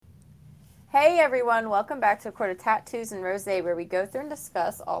Hey everyone, welcome back to A Court of Tattoos and Rosé, where we go through and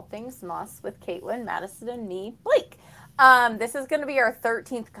discuss all things Moss with Caitlin, Madison, and me, Blake. This is going to be our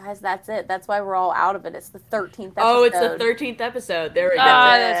 13th, guys. That's it. That's why we're all out of it. It's the 13th episode. Oh, it's the 13th episode. There we go.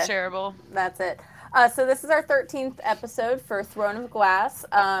 That's terrible. That's it. So this is our 13th episode for Throne of Glass.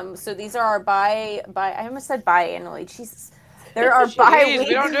 So these are our I almost said biannually. Jesus. There are Jeez,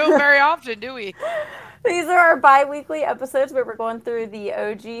 we don't do them very often, do we? These are our bi-weekly episodes where we're going through the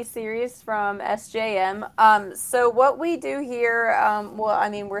OG series from SJM. So what we do here,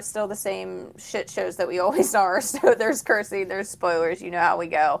 we're still the same shit shows that we always are. So there's cursing, there's spoilers, you know how we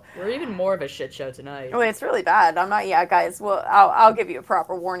go. We're even more of a shit show tonight. Oh, it's really bad. Guys. Well, I'll give you a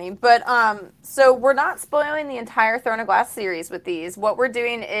proper warning. But so we're not spoiling the entire Throne of Glass series with these. What we're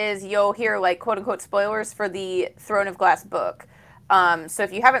doing is you'll hear like quote unquote spoilers for the Throne of Glass book. So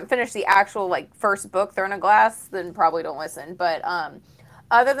if you haven't finished the actual like first book, Throne of Glass, then probably don't listen. But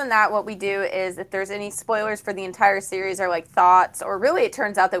other than that, what we do is if there's any spoilers for the entire series or like thoughts, or really it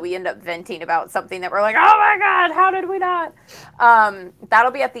turns out that we end up venting about something that we're like, oh my god, how did we not?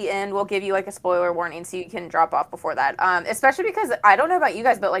 That'll be at the end. We'll give you like a spoiler warning so you can drop off before that. Especially because I don't know about you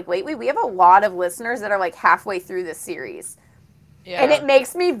guys, but like lately we have a lot of listeners that are like halfway through this series. Yeah. And it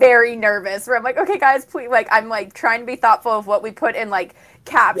makes me very nervous where I'm like, okay, guys, please, like, I'm like trying to be thoughtful of what we put in like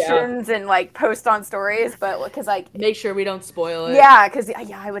captions and like post on stories, but because like make sure we don't spoil it. Yeah, because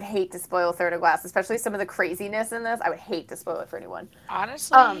I would hate to spoil Throne of Glass, especially some of the craziness in this. I would hate to spoil it for anyone.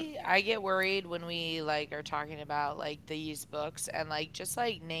 Honestly, I get worried when we like are talking about like these books and like just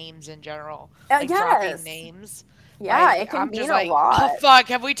like names in general, like dropping names. Yeah, like, it can mean like, a lot. Oh fuck,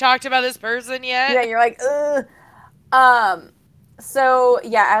 have we talked about this person yet? Yeah, you're like, ugh. So,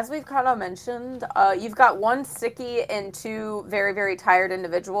 yeah, as we've kind of mentioned, you've got one sicky and two very, very tired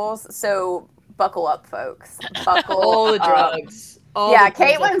individuals. So, buckle up, folks. Buckle all the drugs.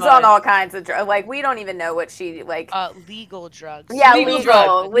 Caitlin's on all kinds of drugs. Like, we don't even know what she, like... legal drugs. Yeah, legal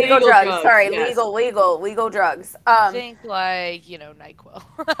drugs. Sorry, yes. legal drugs. Think, like, NyQuil.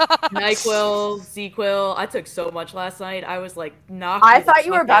 NyQuil, ZQuil. I took so much last night. I was, like, knocked I thought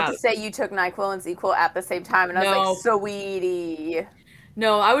you were about to say you took NyQuil and ZQuil at the same time, and I was like, sweetie.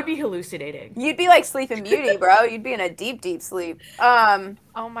 No, I would be hallucinating. You'd be like Sleeping Beauty, bro. You'd be in a deep, deep sleep. Oh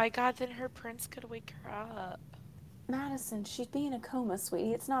my god, then her prince could wake her up. Madison, she'd be in a coma,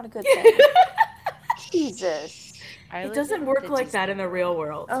 sweetie. It's not a good thing. Jesus. It doesn't work like that in the real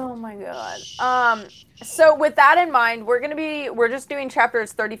world. Oh my god. So with that in mind, we're just doing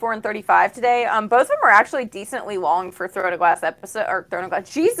chapters 34 and 35 today. Both of them are actually decently long for Throne of Glass episode, or Throne of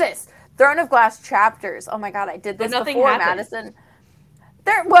Glass. Jesus! Throne of Glass chapters. Oh my god, I did this before, Madison.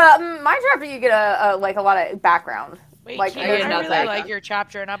 My chapter you get a lot of background. Wait, like, I really like your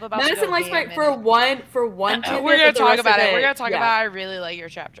chapter, and I'm about Madison to go likes for one. We're gonna talk about it. We're gonna talk about. I really like your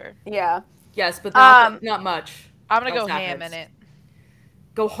chapter. Yeah. Yes, but not much. I'm gonna go ham in it.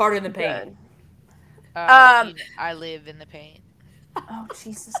 Go harder in the paint. I live in the paint. Oh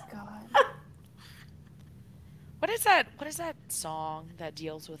Jesus God. What is that? What is that song that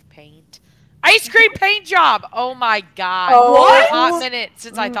deals with paint? Ice cream paint job. Oh my god! What? A hot minute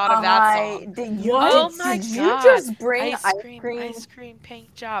since I thought of that song. Did you just bring ice cream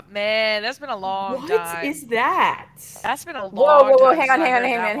paint job? Man, that's been a long time. What is that? That's been a long time. Whoa! Hang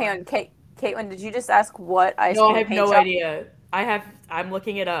on. Caitlin, did you just ask what ice cream paint job? No, I have no idea. I'm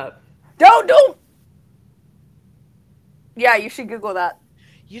looking it up. Don't. Yeah, you should Google that.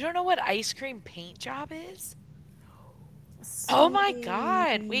 You don't know what ice cream paint job is? Oh my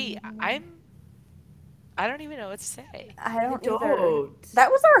god! Wait, I don't even know what to say. I don't either.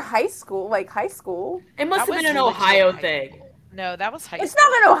 That was our high school. It must have been an Ohio thing. No, that was high school. It's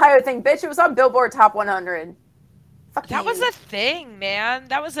not an Ohio thing, bitch. It was on Billboard Top 100. That was a thing, man.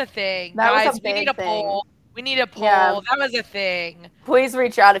 That was a thing. Guys, we need a poll. We need a poll. Yeah. That was a thing. Please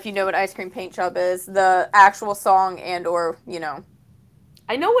reach out if you know what ice cream paint job is. The actual song and or,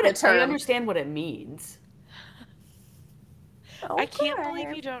 I know what I understand what it means. Okay. I can't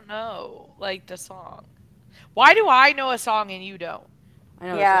believe you don't know, like, the song. Why do I know a song and you don't? I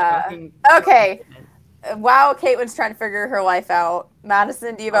know. Yeah. Okay. While Caitlin's trying to figure her life out,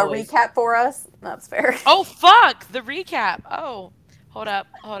 Madison, do you have a recap for us? That's fair. Oh, fuck! The recap. Oh. Hold up.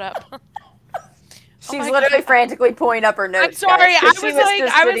 She's literally frantically pulling up her notes. I'm sorry. Guys,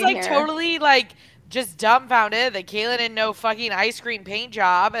 I was like totally, like, just dumbfounded that Caitlin didn't know fucking ice cream paint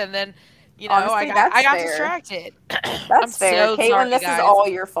job, and then... Honestly, I got distracted. That's fair. So Caitlin, sorry, this guys. is all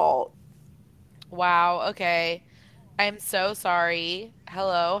your fault. Wow, okay. I'm so sorry.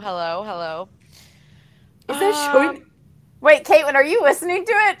 Hello. Is that showing? Wait, Caitlin, are you listening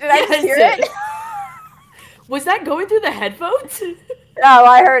to it? Did I just hear it? Was that going through the headphones? No,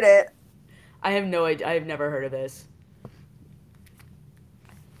 I heard it. I have no idea. I have never heard of this.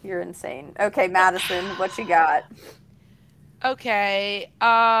 You're insane. Okay, Madison, what you got? Okay.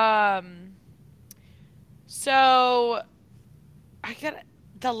 So I got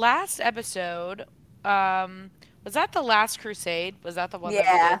the last episode. Um, was that the Last Crusade? Was that the one that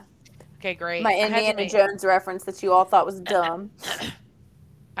we Yeah, did? Okay, great. my I had to Indiana make. Jones reference that you all thought was dumb.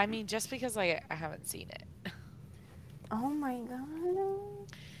 I mean, just because I haven't seen it. Oh my god.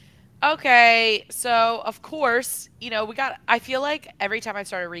 Okay, so of course, we got. I feel like every time I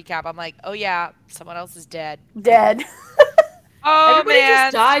start a recap, I'm like, oh yeah, someone else is dead. Dead. Oh Everybody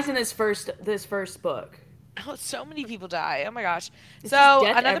just man, dies in this first book. oh, so many people die. Oh my gosh. It's just So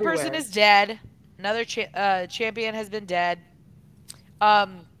death another person everywhere. is dead. Another champion has been dead.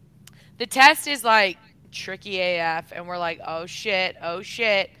 Um, the test is like tricky AF, and we're like, oh shit,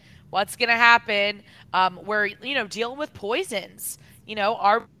 what's gonna happen? We're dealing with poisons.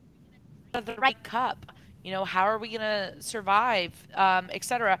 Are the right cup? How are we gonna survive?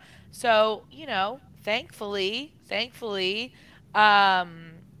 Etc. So thankfully,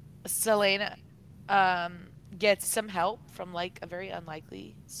 um, Selena gets some help from like a very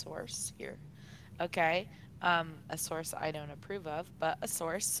unlikely source here. Okay, a source I don't approve of, but a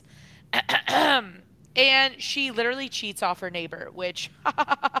source. And she literally cheats off her neighbor, which is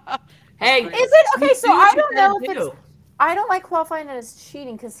Hey, Is pretty. it okay? you So do what I you don't gotta know if it's. do. I don't like qualifying it as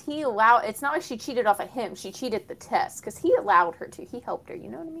cheating because he allowed. It's not like she cheated off of him. She cheated the test because he allowed her to. He helped her. You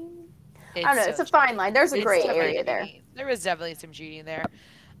know what I mean? I don't It's know. so It's a fine line. There's a it's gray definitely area there. cheating. There was definitely some cheating there.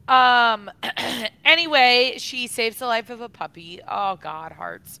 Um anyway, she saves the life of a puppy. Oh god,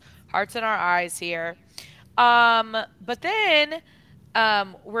 hearts. Hearts in our eyes here. But then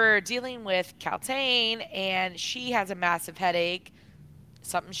we're dealing with Caltaine and she has a massive headache.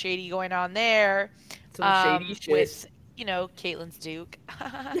 Something shady going on there. Some shady shit. With Caitlin's Duke.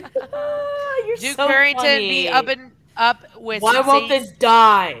 Ah, you're Duke so Parrington be funny. up with Why some won't Sadie. this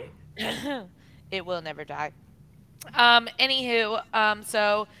die? It will never die. Anywho,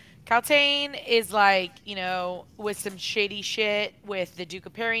 so Caltaine is like, with some shady shit with the Duke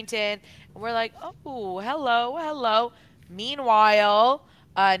of Parrington, and we're like, oh, hello, hello. Meanwhile,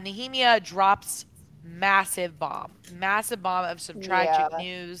 Nehemia drops massive bomb of some tragic Yeah.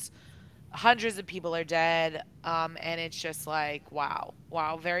 news. Hundreds of people are dead, and it's just like, wow,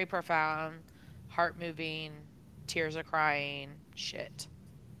 very profound, heart moving, tears are crying, shit.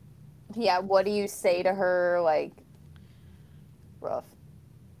 Yeah. What do you say to her? Like rough.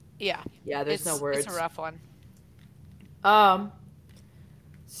 Yeah, Yeah, there's no it's a words. rough one. Um,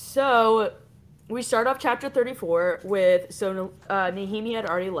 so we start off chapter 34 with Nahimi had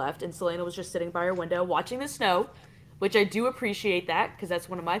already left and Celaena was just sitting by her window watching the snow, which I do appreciate that because that's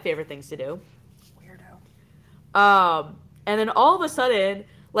one of my favorite things to do. Weirdo. And then all of a sudden,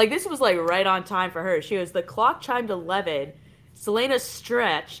 like this was like right on time for her. She goes, the clock chimed 11. Selena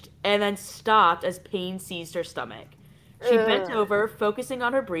stretched and then stopped as pain seized her stomach. She bent Ugh. over, focusing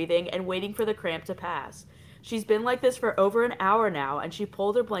on her breathing and waiting for the cramp to pass. She's been like this for over an hour now, and she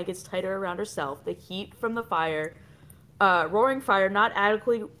pulled her blankets tighter around herself, the heat from the fire, roaring fire, not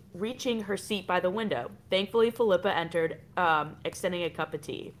adequately reaching her seat by the window. Thankfully, Philippa entered, extending a cup of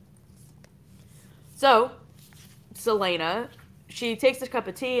tea. So, Selena, she takes this cup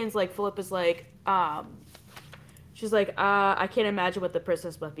of tea and's like, Philippa's like, she's like, I can't imagine what the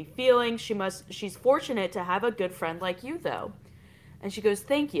princess must be feeling. She's fortunate to have a good friend like you, though. And she goes,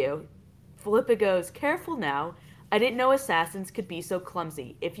 thank you. Philippa goes, careful now. I didn't know assassins could be so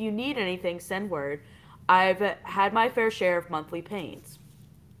clumsy. If you need anything, send word. I've had my fair share of monthly pains.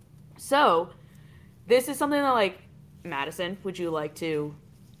 So, this is something that, like, Madison, would you like to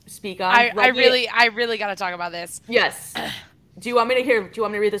speak on? I really got to talk about this. Yes. Do you want me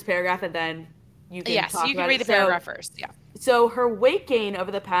to read this paragraph and then you can Yes, talk you can about read it? the paragraph first. Yeah. So her weight gain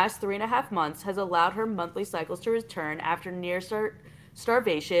over the past 3.5 months has allowed her monthly cycles to return after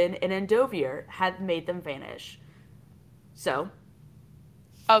starvation and Endovier had made them vanish. So,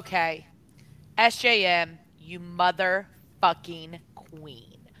 Okay. SJM, you motherfucking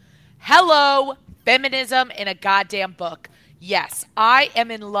queen. Hello, feminism in a goddamn book. Yes, I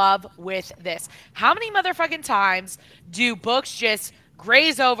am in love with this. How many motherfucking times do books just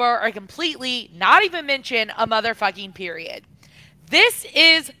graze over or completely not even mention a motherfucking period? This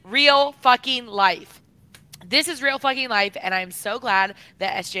is real fucking life. This is real fucking life, and I'm so glad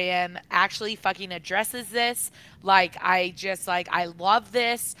that SJM actually fucking addresses this. Like, I love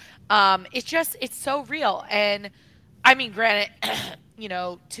this. It's so real. And I mean, granted,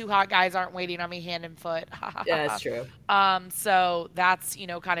 two hot guys aren't waiting on me hand and foot. yeah, that's true. So that's,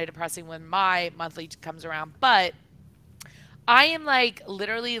 kind of depressing when my monthly comes around. But I am like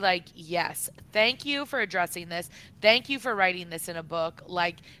literally like, yes, thank you for addressing this. Thank you for writing this in a book.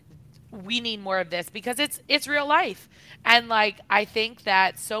 Like we need more of this because it's real life. And like I think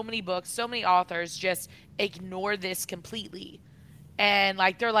that so many books, so many authors just ignore this completely. And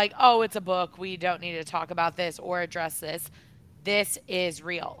like they're like, "Oh, it's a book. We don't need to talk about this or address this." This is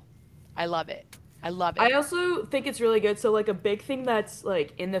real. I love it. I love I it. also think it's really good. So like a big thing that's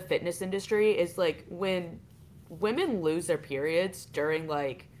like in the fitness industry is like when women lose their periods during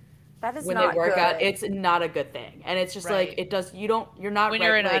like That is when they not work out, good. it's not a good thing. And it's just like Right. it does you're not When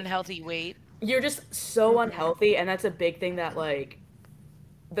you're right in like unhealthy weight. you're just so Hmm. unhealthy, and that's a big thing that like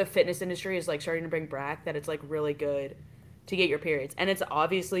the fitness industry is like starting to bring back, that it's like really good to get your periods. And it's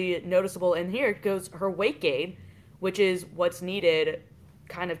obviously noticeable, and here goes her weight gain, which is what's needed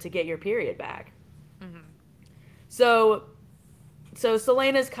kind of to get your period back. Mhm. So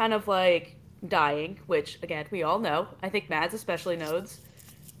Celaena's kind of like dying, which again we all know. I think Mads especially knows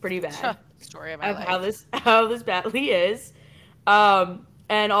pretty bad Story of my of how life. this badly is.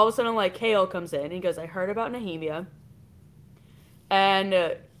 And all of a sudden, like Kale comes in and he goes, "I heard about Nehemia,"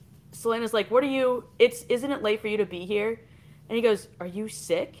 and Selena's like, "What are you? Isn't it late for you to be here?" And he goes, "Are you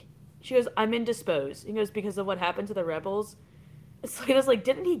sick?" She goes, "I'm indisposed." He goes, "Because of what happened to the rebels." And Selena's like,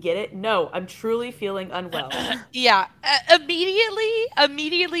 "Didn't he get it?" "No, I'm truly feeling unwell." Yeah,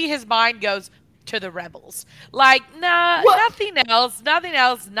 immediately his mind goes to the rebels. Like, nah, What? nothing else,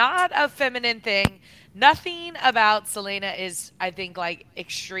 not a feminine thing. Nothing about Selena is, I think, like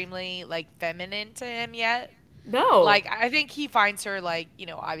extremely like feminine to him yet. No. Like, I think he finds her like,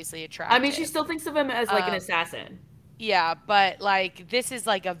 obviously I mean, she attractive. still thinks of him as like an Um, assassin. yeah, but like this is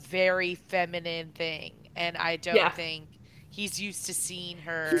like a very feminine thing, and I don't Yeah. think he's used to seeing He's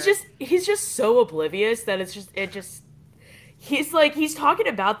her. just he's just so oblivious that it just he's like he's talking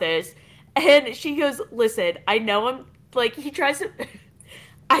about this, and she goes, "Listen, I know I'm like," he tries to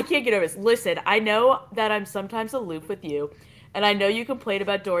I can't get over this. "Listen, I know that I'm sometimes aloof with you, and I know you complain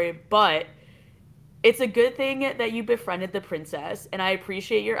about Dorian, but it's a good thing that you befriended the princess, and I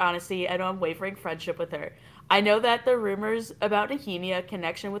appreciate your honesty and unwavering friendship with her. I know that the rumors about Nehemia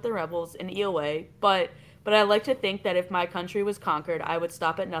connection with the rebels in Erilea, but I like to think that if my country was conquered, I would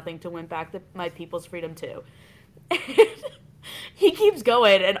stop at nothing to win back my people's freedom too." He keeps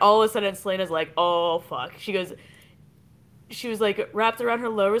going, and all of a sudden, Selena's like, "Oh fuck!" She was like wrapped around her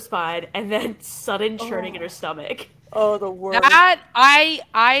lower spine, and then sudden churning in her Oh, stomach. oh, the worst. That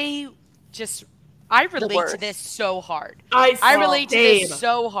I just I The relate to this worst. so hard. I I relate to this same.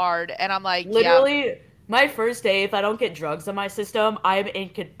 so hard, and I'm like, yep. Literally, my first day, if I don't get drugs in my system, I'm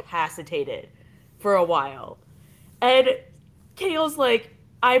incapacitated for a while. And Kale's like,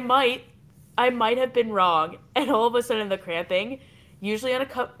 I might have been wrong. And all of a sudden, the cramping, usually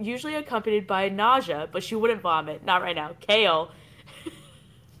accompanied by nausea, but she wouldn't vomit. Not right now. Kale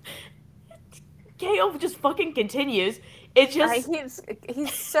just fucking continues. It just,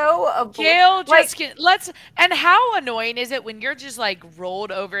 He's so Gail like just can let's and how annoying is it when you're just like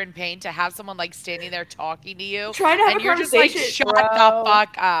rolled over in pain to have someone like standing there talking to you trying to have a and you're just like conversation. shut the bro.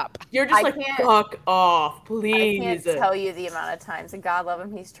 fuck up. You're just I like, can't fuck off, I can't please. tell you the amount of times, and God love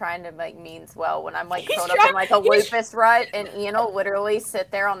him, he's trying to like means well when I'm like He's curled up in trying, like a he's, lupus rut, and Ian will literally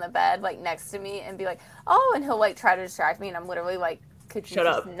sit there on the bed like next to me and be like, "Oh," and he'll like try to distract me, and I'm literally like, "Could you shut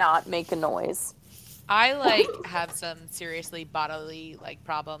just up. not make a noise?" I like have some seriously bodily like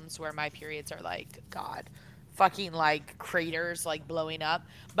problems where my periods are like god fucking like craters like blowing up.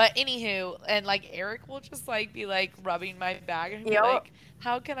 But anywho, and like Eric will just like be like rubbing my back and be Yep. like,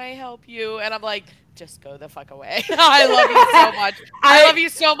 "How can I help you?" And I'm like, "Just go the fuck away." I love you so much. I love I you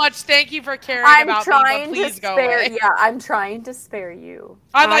so much. Thank you for caring I'm about me, but trying to please go spare. away. Yeah, I'm trying to spare you.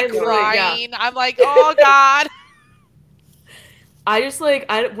 I'm I like literally yeah. crying. I'm like, "Oh god." I just like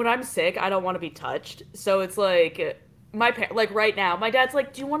I when I'm sick, I don't want to be touched. So it's like like right now, my dad's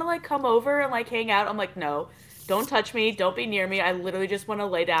like, "Do you want to like come over and like hang out?" I'm like, "No. Don't touch me. Don't be near me. I literally just want to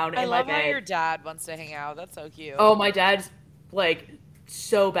lay down I in my love how bed." your dad wants to hang out. That's so cute. Oh, my dad's like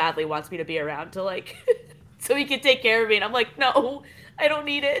so badly wants me to be around to like so he can take care of me, and I'm like, "No. I don't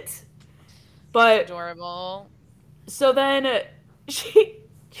need it." It's But adorable. so then she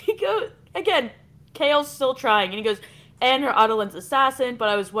goes again. Kale's still trying, and he goes, "And her Autolin's assassin, but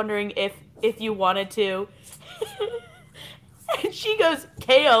I was wondering if you wanted to." And she goes,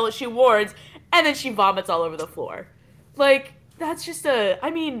 "Kale," she warns, and then she vomits all over the floor. Like that's just a. I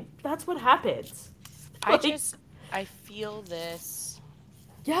mean, that's what happens. I Like just I feel this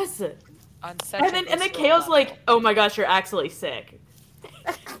yes, on such a and then visceral Kale's like, level. "Oh my gosh, you're actually sick."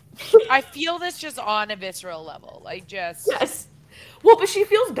 I feel this just on a visceral level. Like just Yes. Well, but she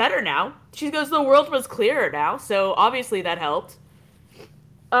feels better now. She goes, the world was clearer now, so obviously that helped.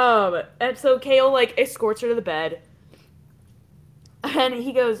 And so Kale, like, escorts her to the bed. And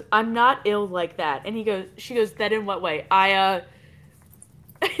he goes, I'm not ill like that. And she goes, then in what way?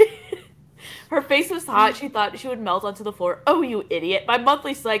 Her face was hot. She thought she would melt onto the floor. Oh, you idiot. My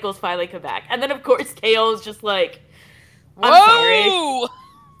monthly cycles finally come back. And then, of course, Kale is just like, I'm Whoa! sorry.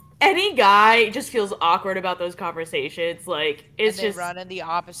 Any guy just feels awkward about those conversations. Like, it's and they just. run in the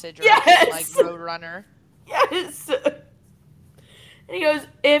opposite direction, Yes! like Roadrunner. Yes! And he goes,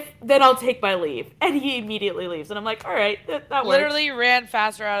 then I'll take my leave. And he immediately leaves. And I'm like, all right, that works. Literally ran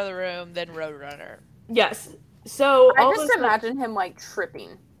faster out of the room than Roadrunner. Yes. So I just imagine him like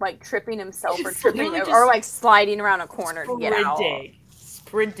tripping himself or Just tripping literally or like sliding around a corner to get out.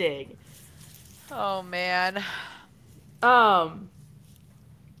 Sprinting. Oh man.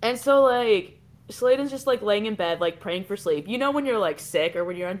 And so like Sladen's just like laying in bed, like praying for sleep. You know when you're like sick or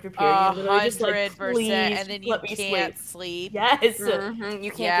when you're on your period, you're literally just like, 100%, and then you can't sleep. Yes. Mm-hmm.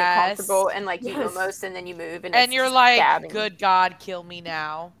 You can't get comfortable and like you almost, and then you move and you're like, stabbing. good God, kill me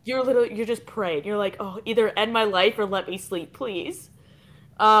now. You're just praying. You're like, oh, either end my life or let me sleep, please.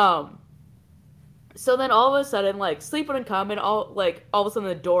 So then all of a sudden, like, sleep wouldn't come, and all of a sudden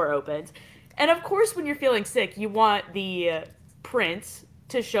the door opens. And of course, when you're feeling sick, you want the prince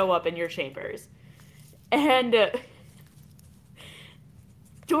to show up in your chambers. And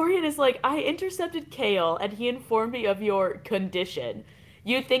Dorian is like, I intercepted Kale, and he informed me of your condition.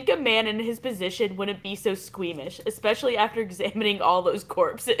 You'd think a man in his position wouldn't be so squeamish, especially after examining all those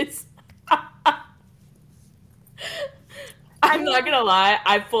corpses. I'm not gonna lie,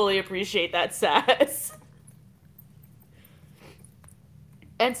 I fully appreciate that sass.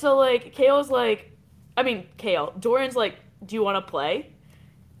 And so, like, Dorian's like, do you want to play?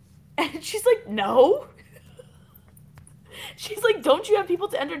 And she's like, no. She's like, don't you have people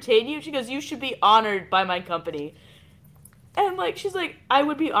to entertain you? She goes, you should be honored by my company. And, like, she's like, I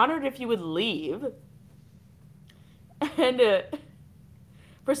would be honored if you would leave. And,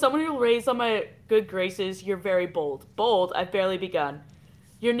 for someone who raised on my good graces, you're very bold. Bold, I've barely begun.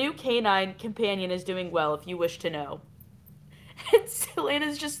 Your new canine companion is doing well, if you wish to know. And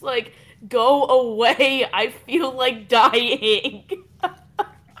Celaena's just like, go away, I feel like dying.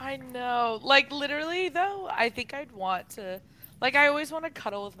 I know. Like, literally, though, I think I'd want to... Like, I always want to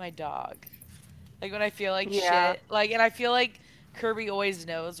cuddle with my dog. Like, when I feel like shit. Like, and I feel like Kirby always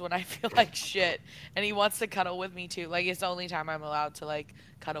knows when I feel like shit. And he wants to cuddle with me, too. Like, it's the only time I'm allowed to, like,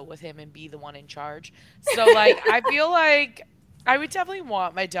 cuddle with him and be the one in charge. So, like, I feel like I would definitely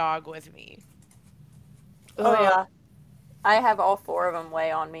want my dog with me. Oh, yeah. I have all four of them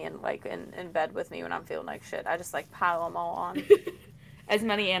lay on me and, like, in bed with me when I'm feeling like shit. I just, like, pile them all on. As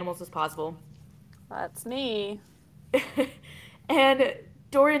many animals as possible. That's me. And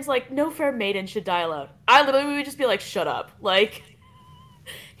Dorian's like, no fair maiden should die alone. I literally would just be like, shut up. Like,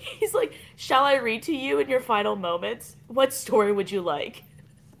 he's like, shall I read to you in your final moments? What story would you like?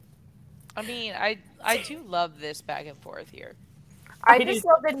 I mean, I do love this back and forth here. I just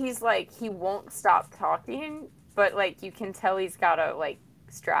love that he's like, he won't stop talking, but, like, you can tell he's got a, like,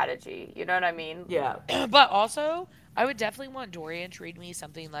 strategy. You know what I mean? Yeah. But also, I would definitely want Dorian to read me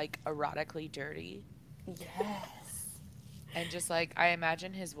something, like, erotically dirty. Yes. And just, like, I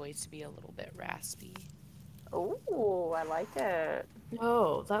imagine his voice to be a little bit raspy. Oh, I like it.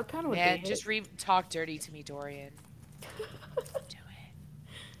 Oh, that kind of would be just talk dirty to me, Dorian. Do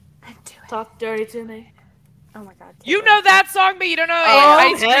it. Talk dirty to me. Oh my god. You know that song, but you don't know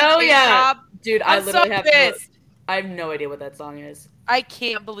hell yeah. Dude, I literally I have no idea what that song is. I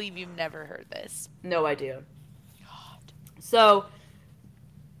can't believe you've never heard this. No idea. God. So,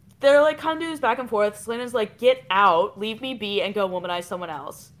 they're like kind of doing this back and forth. Celaena's like, get out, leave me be, and go womanize someone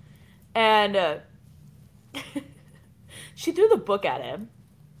else. And she threw the book at him,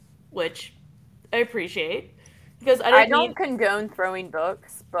 which I appreciate. Because I don't condone throwing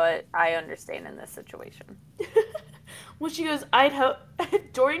books, but I understand in this situation. Well, she goes, I'd hope...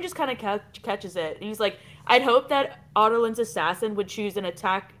 Dorian just kind of catches it. And he's like, I'd hope that Otterlin's assassin would choose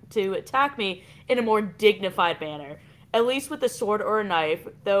to attack me in a more dignified manner. At least with a sword or a knife,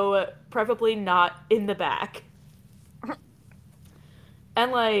 though preferably not in the back.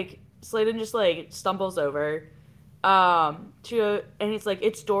 And, like, Sladen just, like, stumbles over. And he's like,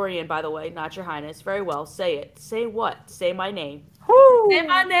 it's Dorian, by the way, not your highness. Very well, say it. Say what? Say my name. Woo! Say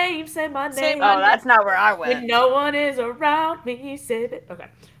my name, say my name. Oh, that's not where I went. When no one is around me, say it. Okay.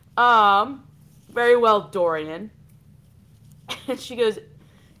 Very well, Dorian. And she goes,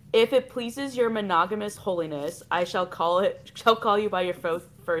 if it pleases your monogamous holiness, I shall call you by your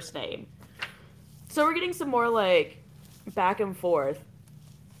first name. So we're getting some more, like, back and forth.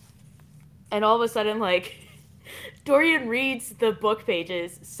 And all of a sudden, like, Dorian reads the book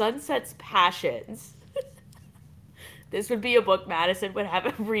pages, Sunset's Passions. This would be a book Madison would have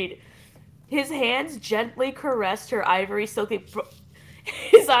him read. His hands gently caressed her ivory silky.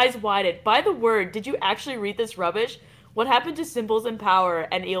 His eyes widened. By the word, did you actually read this rubbish? What happened to symbols and power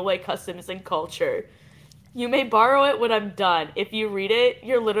and Eelway customs and culture? You may borrow it when I'm done. If you read it,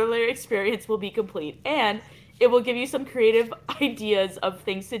 your literary experience will be complete, and it will give you some creative ideas of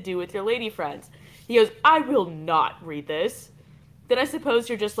things to do with your lady friends. He goes, I will not read this. Then I suppose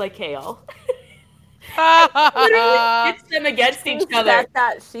you're just like Kale. Literally pits them against each other.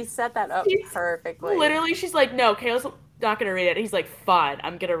 She set that up perfectly. Literally, she's like, no, Kale's not going to read it. He's like, fine,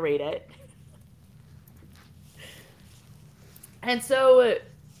 I'm going to read it. And so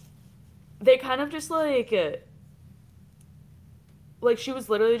they kind of just like she was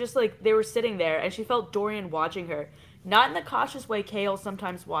literally just like, they were sitting there and she felt Dorian watching her. Not in the cautious way Kale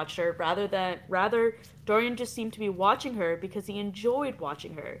sometimes watched her, rather Dorian just seemed to be watching her because he enjoyed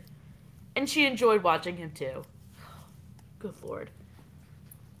watching her. And she enjoyed watching him too. Good lord.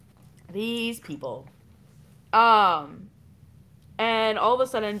 These people. And all of a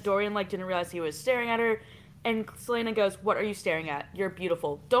sudden, Dorian, like, didn't realize he was staring at her. And Celaena goes, what are you staring at? You're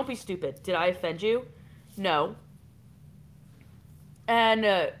beautiful. Don't be stupid. Did I offend you? No.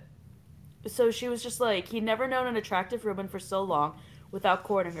 And, so she was just like, he'd never known an attractive woman for so long without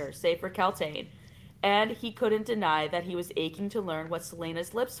courting her, save for Kaltane. And he couldn't deny that he was aching to learn what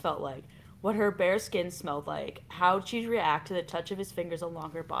Celaena's lips felt like, what her bare skin smelled like, how she'd react to the touch of his fingers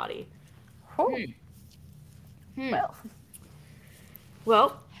along her body. Oh.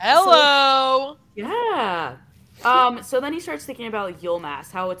 Well. Hello! So, yeah. So then he starts thinking about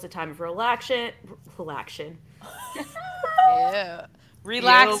Yulmas, how it's a time of relaxation. Yeah.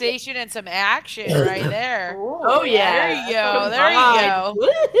 Relaxation and some action right there. Ooh, oh, yeah. There you go.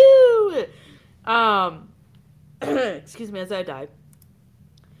 Woohoo! Excuse me as I die.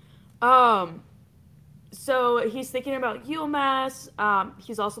 So he's thinking about Yulmas.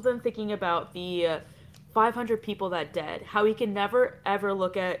 He's also been thinking about the 500 people that dead. How he could ever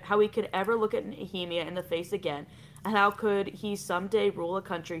look at Nehemia in the face again, and how could he someday rule a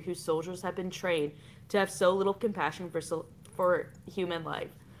country whose soldiers have been trained to have so little compassion for human life.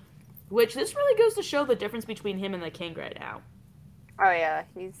 Which this really goes to show the difference between him and the king right now. Oh yeah,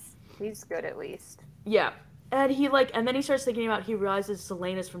 he's good at least. Yeah. And then he starts thinking about, he realizes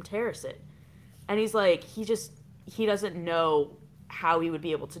Celaena's from Terracid. And he's like, he doesn't know how he would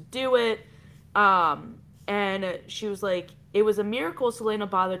be able to do it. And she was like, it was a miracle Celaena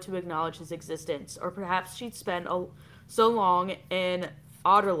bothered to acknowledge his existence. Or perhaps she'd spent so long in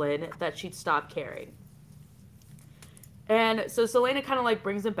Otterlin that she'd stop caring. And so Celaena kind of like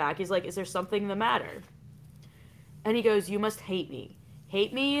brings him back. He's like, is there something the matter? And he goes, you must hate me.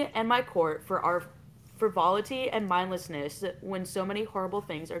 Hate me and my court for our frivolity and mindlessness when so many horrible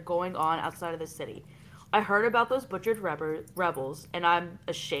things are going on outside of the city. I heard about those butchered rebels, and I'm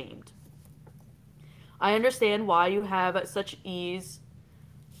ashamed. I understand why you have such ease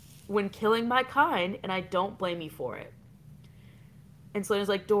when killing my kind, and I don't blame you for it. And Celaena's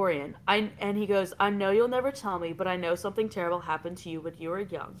like, Dorian, and he goes, I know you'll never tell me, but I know something terrible happened to you when you were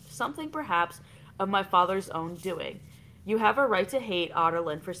young. Something, perhaps, of my father's own doing. You have a right to hate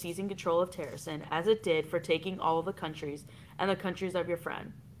Otterlin for seizing control of Terracid, as it did for taking all of the countries, and the countries of your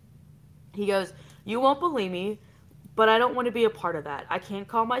friend. He goes, you won't believe me, but I don't want to be a part of that. I can't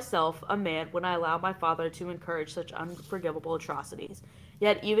call myself a man when I allow my father to encourage such unforgivable atrocities.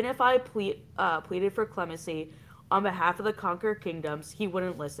 Yet, even if I pleaded for clemency on behalf of the conquered kingdoms, he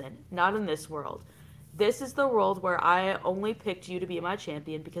wouldn't listen. Not in this world. This is the world where I only picked you to be my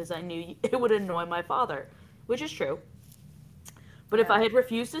champion because I knew it would annoy my father, which is true. But if I had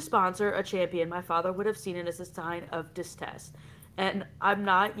refused to sponsor a champion, my father would have seen it as a sign of distrust. And I'm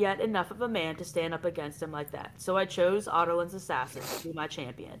not yet enough of a man to stand up against him like that. So I chose Otterlin's assassin to be my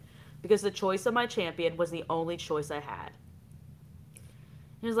champion, because the choice of my champion was the only choice I had.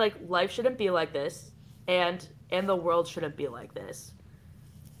 He was like, life shouldn't be like this, and the world shouldn't be like this.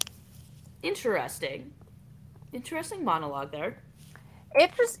 Interesting monologue there.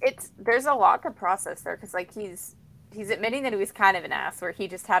 There's a lot to process there, because like he's admitting that he was kind of an ass, where he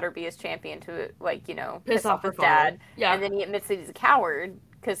just had her be his champion to, like, you know, piss off his dad. Yeah. And then he admits that he's a coward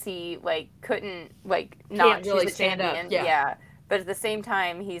because he, like, couldn't, like, not really choose a stand champion. up. Yeah. But at the same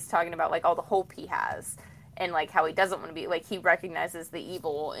time, he's talking about, like, all the hope he has and, like, how he doesn't want to be, like, he recognizes the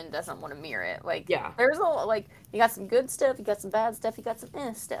evil and doesn't want to mirror it. Like, yeah. There's a, like, you got some good stuff, you got some bad stuff, you got some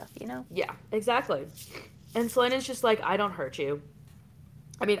stuff, you know? Yeah, exactly. And Celaena's just like, I don't hurt you.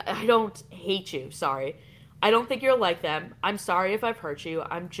 I mean, I don't hate you, sorry. I don't think you're like them. I'm sorry if I've hurt you.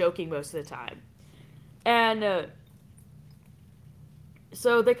 I'm joking most of the time. And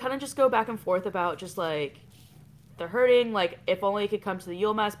so they kind of just go back and forth about just like they're hurting. Like, if only you could come to the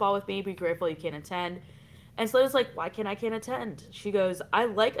Yule Mass ball with me. Be grateful you can't attend. And Selena's like, why can't attend? She goes, I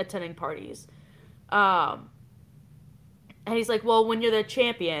like attending parties. Um, and he's like, well, when you're the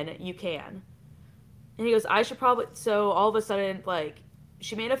champion, you can. And he goes, I should probably. So all of a sudden, like,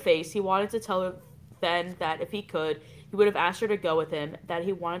 she made a face. He wanted to tell her then that if he could, he would have asked her to go with him, that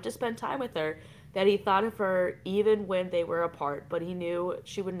he wanted to spend time with her, that he thought of her even when they were apart, but he knew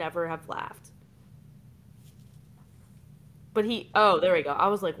she would never have laughed. But oh, there we go. I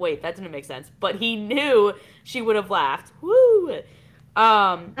was like, wait, that didn't make sense. But he knew she would have laughed. Woo!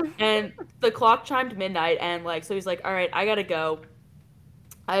 And the clock chimed midnight, and like, so he's like, all right, I gotta go.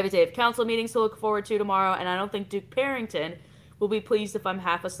 I have a day of council meetings to look forward to tomorrow, and I don't think Duke Parrington will be pleased if I'm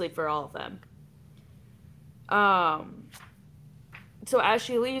half asleep for all of them. So as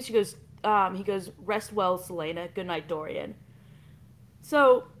she leaves, he goes, rest well, Celaena. Good night, Dorian.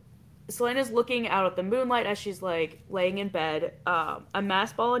 So Selena's looking out at the moonlight as she's like laying in bed. A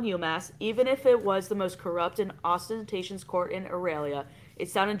mass ball in UMass, even if it was the most corrupt and ostentatious court in Erilea, it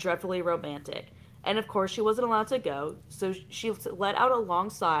sounded dreadfully romantic. And of course, she wasn't allowed to go, so she let out a long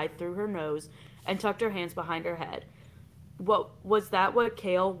sigh through her nose and tucked her hands behind her head. What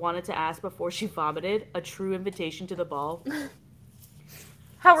Kale wanted to ask before she vomited? A true invitation to the ball?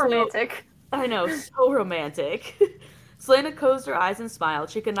 How romantic. I know, so romantic. Celaena closed her eyes and smiled.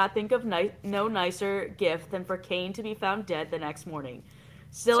 She could not think of no nicer gift than for Cain to be found dead the next morning.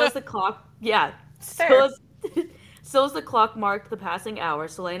 Still as the clock marked the passing hour,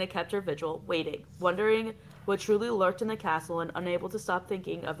 Celaena kept her vigil, waiting, wondering what truly lurked in the castle and unable to stop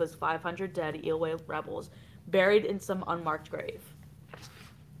thinking of those 500 dead Eelway rebels buried in some unmarked grave.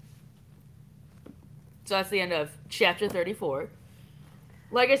 So that's the end of chapter 34.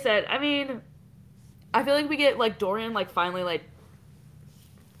 Like I said, I mean, I feel like we get, like, Dorian, like, finally, like,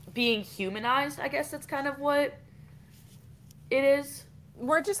 being humanized. I guess that's kind of what it is.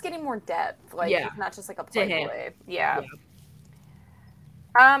 We're just getting more depth. Like, yeah. It's not just, like, a playboy. Yeah.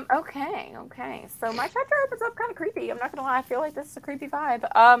 Okay. So my chapter opens up kind of creepy. I'm not gonna lie, I feel like this is a creepy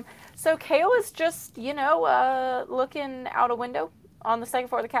vibe. So Kale is just, looking out a window on the second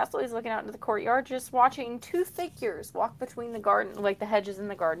floor of the castle. He's looking out into the courtyard, just watching two figures walk between the garden, like the hedges in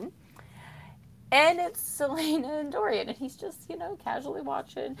the garden. And it's Celaena and Dorian, and he's just, casually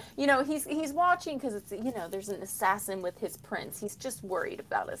watching. He's watching because it's, there's an assassin with his prince. He's just worried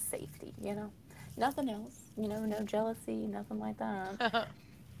about his safety, Nothing else, no jealousy, nothing like that.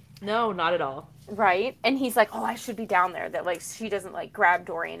 No, not at all. Right? And he's like, oh, I should be down there. That, like, she doesn't, like, grab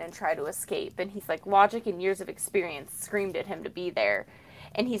Dorian and try to escape. And he's like, logic and years of experience screamed at him to be there.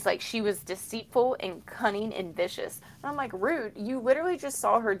 And he's like, she was deceitful and cunning and vicious. And I'm like, rude. You literally just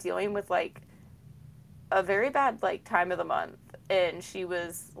saw her dealing with, like, a very bad, like, time of the month. And she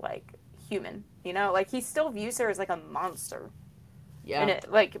was, like, human. Like, he still views her as, like, a monster. Yeah.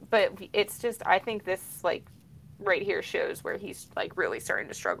 And but it's just, I think this, like, right here shows where he's, like, really starting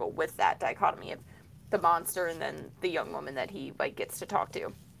to struggle with that dichotomy of the monster and then the young woman that he, like, gets to talk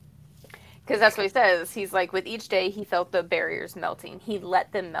to. Because that's what he says. He's like, with each day, he felt the barriers melting. He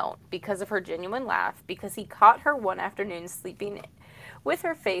let them melt because of her genuine laugh, because he caught her one afternoon sleeping with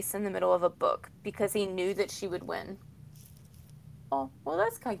her face in the middle of a book, because he knew that she would win. Oh, well,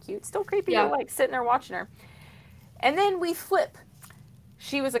 that's kind of cute. Still creepy, yeah. Like, sitting there watching her. And then we flip.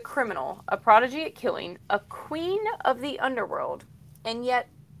 She was a criminal, a prodigy at killing, a queen of the underworld, and yet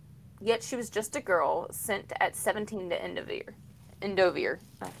she was just a girl sent at 17 to Endovir.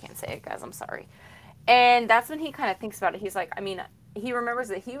 I can't say it, guys. I'm sorry. And that's when he kind of thinks about it. He's like, I mean, he remembers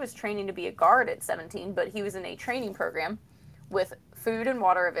that he was training to be a guard at 17, but he was in a training program with food and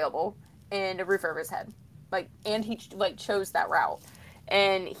water available and a roof over his head. Like, and he, like, chose that route.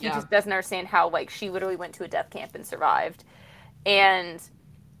 And he just doesn't understand how, like, she literally went to a death camp and survived. And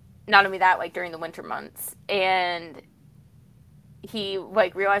not only that, like, during the winter months. And he,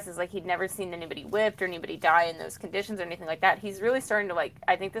 like, realizes, like, he'd never seen anybody whipped or anybody die in those conditions or anything like that. He's really starting to, like,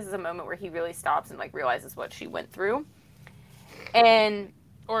 I think this is a moment where he really stops and, like, realizes what she went through. And...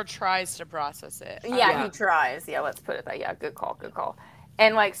 Or tries to process it. Yeah, he tries. Yeah, let's put it that. Yeah, good call.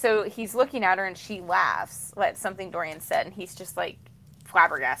 And, like, so he's looking at her and she laughs at something Dorian said. And he's just, like,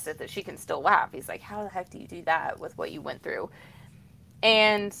 flabbergasted that she can still laugh. He's like, how the heck do you do that with what you went through?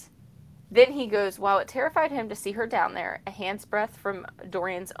 And then he goes, while it terrified him to see her down there, a hand's breadth from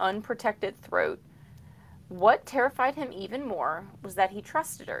Dorian's unprotected throat, what terrified him even more was that he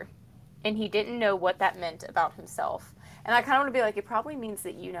trusted her. and he didn't know what that meant about himself. And I kind of want to be like, it probably means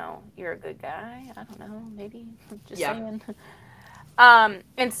that, you're a good guy. I don't know, maybe. Just Yeah. saying.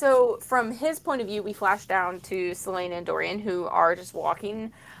 And so from his point of view, we flash down to Celaena and Dorian, who are just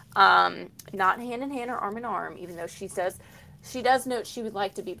walking, not hand in hand or arm in arm, even though she does note she would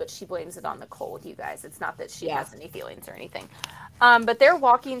like to be, but she blames it on the cold, you guys. It's not that she Yeah. has any feelings or anything. But they're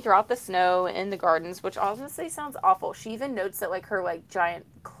walking throughout the snow in the gardens, which honestly sounds awful. She even notes that like her like giant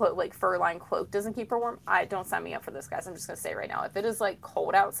like fur-lined cloak doesn't keep her warm. I don't sign me up for this, guys. I'm just gonna say right now, if it is like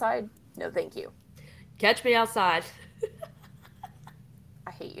cold outside, no, thank you. Catch me outside.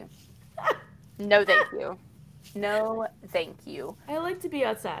 I hate you. No, thank you. No, thank you. I like to be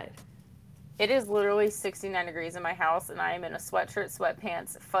outside. It is literally 69 degrees in my house, and I am in a sweatshirt,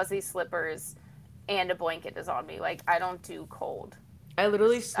 sweatpants, fuzzy slippers, and a blanket is on me. Like, I don't do cold. I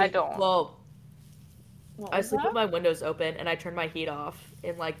literally sleep. I don't. Well, What I was sleep that? with my windows open and I turn my heat off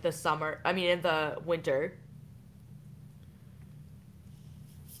in like the summer. I mean, in the winter.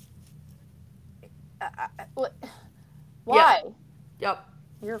 What? Why? Yep.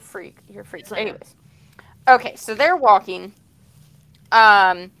 You're a freak. You're a freak. Yes, I am. Anyways. Okay, so they're walking.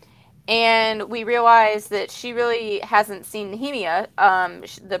 And we realize that she really hasn't seen Nehemia.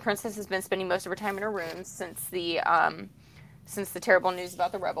 The princess has been spending most of her time in her room since the terrible news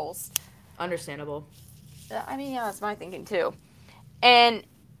about the rebels. Understandable. I mean, yeah, that's my thinking too. And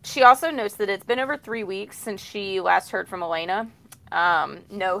she also notes that it's been over 3 weeks since she last heard from Elena.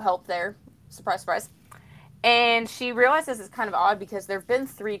 No help there. Surprise, surprise. And she realizes it's kind of odd because there have been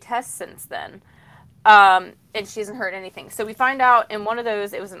 3 tests since then. And she hasn't heard anything. So we find out in one of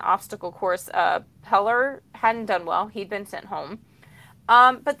those, it was an obstacle course. Peller hadn't done well. He'd been sent home.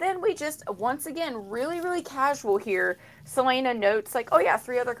 But then we just, once again, really, really casual here. Celaena notes, like, oh yeah,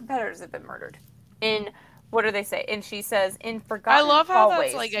 3 other competitors have been murdered. In, what do they say? And she says, in forgotten I love how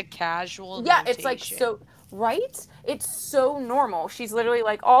hallways. that's like a casual Yeah, notation. it's like so, right? It's so normal. She's literally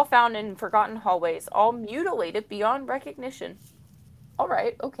like, all found in forgotten hallways, all mutilated beyond recognition. All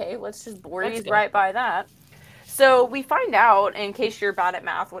right, okay, let's just breeze right by that. So we find out, in case you're bad at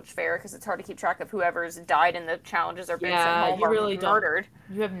math, which fair, because it's hard to keep track of whoever's died in the challenges or been sent home you or really murdered.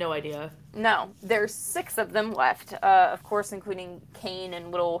 Don't. You have no idea. No, there's 6 of them left, of course, including Kane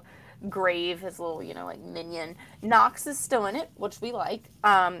and little Grave, his little, like minion. Nox is still in it, which we like.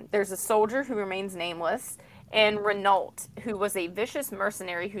 There's a soldier who remains nameless, and Renault, who was a vicious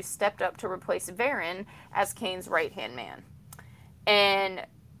mercenary who stepped up to replace Varen as Kane's right-hand man. And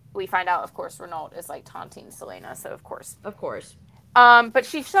we find out, of course, Renault is like taunting Celaena, so of course. Of course. But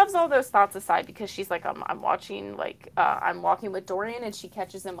she shoves all those thoughts aside because she's like, I'm watching, like, I'm walking with Dorian, and she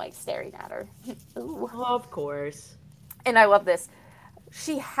catches him, like, staring at her. Ooh. Of course. And I love this.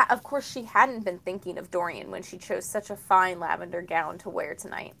 Of course, she hadn't been thinking of Dorian when she chose such a fine lavender gown to wear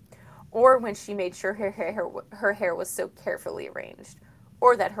tonight, or when she made sure her hair was so carefully arranged,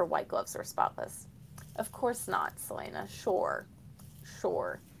 or that her white gloves were spotless. Of course not, Celaena. Sure.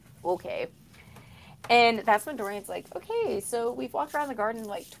 Okay. And that's when Dorian's like, okay, so we've walked around the garden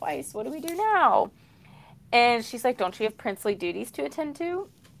like twice. What do we do now? And she's like, don't you have princely duties to attend to?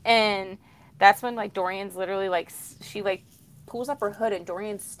 And that's when like Dorian's literally like, she like pulls up her hood and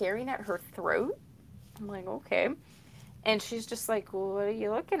Dorian's staring at her throat. I'm like, okay. And she's just like, well, what are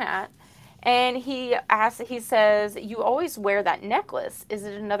you looking at? And he says, you always wear that necklace. Is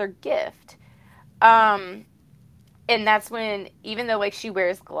it another gift? And that's when, even though like she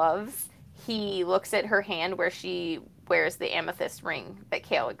wears gloves, he looks at her hand where she wears the amethyst ring that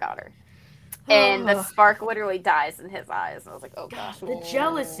Kayla got her. And the spark literally dies in his eyes. And I was like, oh gosh. The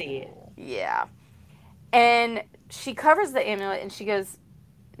jealousy. Yeah. And she covers the amulet and she goes,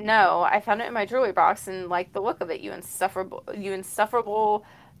 no, I found it in my jewelry box and like the look of it, you insufferable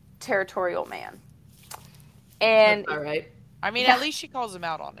territorial man. And all right. I mean, at least she calls him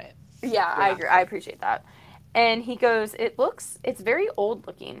out on it. Yeah, I agree. I appreciate that. And he goes, it's very old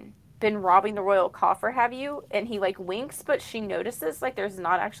looking. Been robbing the royal coffer, have you? And he like winks, but she notices like there's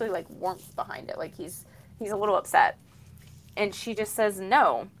not actually like warmth behind it. Like he's a little upset. And she just says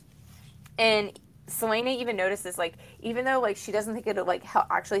no. And Celaena even notices like, even though like she doesn't think it'll like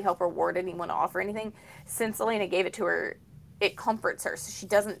actually help her ward anyone off or anything, since Celaena gave it to her, it comforts her. So she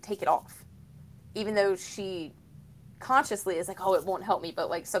doesn't take it off. Even though she consciously is like, oh, it won't help me, but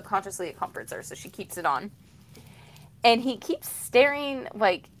like subconsciously it comforts her, so she keeps it on. And he keeps staring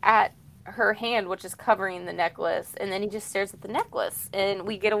like at her hand, which is covering the necklace, and then he just stares at the necklace. And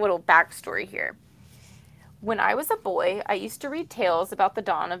we get a little backstory here. When I was a boy, I used to read tales about the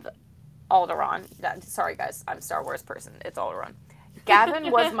dawn of Alderaan. Sorry guys, I'm a Star Wars person. It's Alderaan.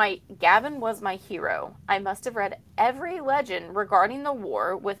 Gavin was my hero. I must have read every legend regarding the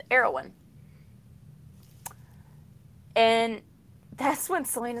war with Erewhon. And that's when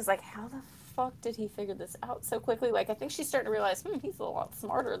Celaena's like, how the fuck did he figure this out so quickly? Like, I think she's starting to realize, he's a lot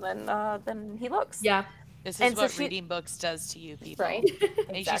smarter than he looks. Yeah. This is what reading books does to you, people. Right?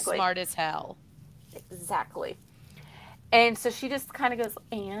 Makes you smart as hell. Exactly. And so she just kind of goes,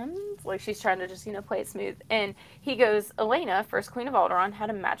 and? Like, she's trying to just, play it smooth. And he goes, Elena, first queen of Alderaan, had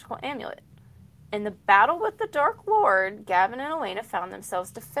a magical amulet. In the battle with the Dark Lord, Gavin and Elena found themselves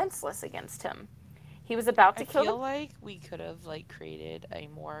defenseless against him. He was about to kill I feel like we could have, created a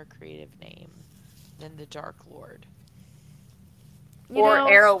more creative name than the Dark Lord.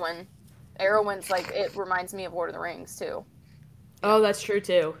 Or Erewhon. Erewhon's, it reminds me of Lord of the Rings, too. Oh, that's true,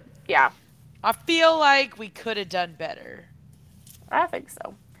 too. Yeah. I feel like we could have done better. I think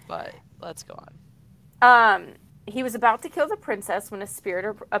so. But let's go on. He was about to kill the princess when a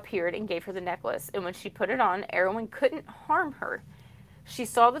spirit appeared and gave her the necklace. And when she put it on, Erewhon couldn't harm her. She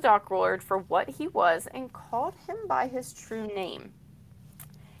saw the Dark Lord for what he was and called him by his true name.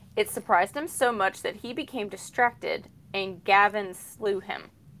 It surprised him so much that he became distracted, and Gavin slew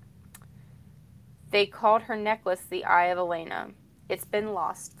him. They called her necklace the Eye of Elena. It's been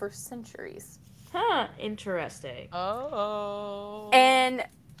lost for centuries. Huh, interesting. Oh. And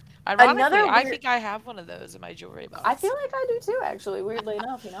ironically, I think I have one of those in my jewelry box. I feel like I do too, actually, weirdly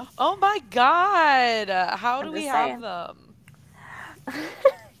enough, Oh my god! How do we have them?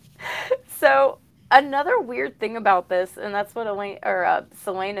 So, another weird thing about this, and that's what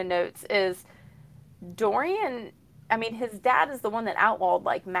Celaena notes, is Dorian, his dad is the one that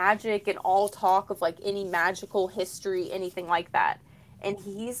outlawed, magic and all talk of, any magical history, anything like that. And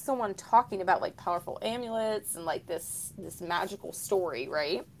he's the one talking about, powerful amulets and, this magical story,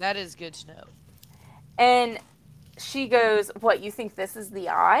 right? That is good to know. And she goes, what, you think this is the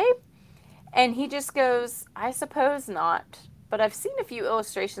eye? And he just goes, I suppose not. But I've seen a few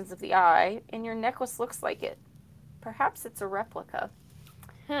illustrations of the eye, and your necklace looks like it. Perhaps it's a replica.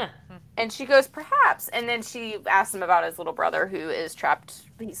 Huh. And she goes, perhaps. And then she asks him about his little brother who is trapped.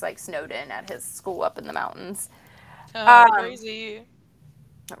 He's, snowed in at his school up in the mountains. Crazy.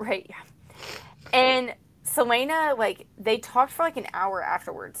 Right, yeah. And Celaena, they talked for, an hour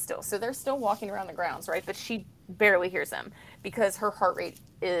afterwards still. So they're still walking around the grounds, right? But she barely hears them because her heart rate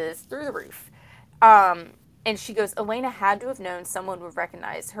is through the roof. And she goes, Elena had to have known someone would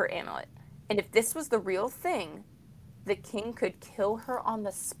recognize her amulet. And if this was the real thing, the king could kill her on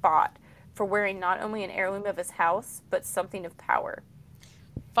the spot for wearing not only an heirloom of his house, but something of power.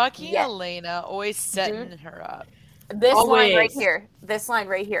 Fucking Elena, always setting her up. This line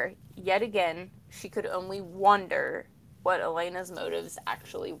right here. Yet again, she could only wonder what Elena's motives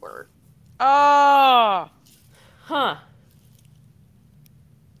actually were. Oh! Huh.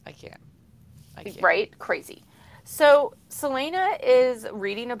 I can't. Right? Crazy. So Celaena is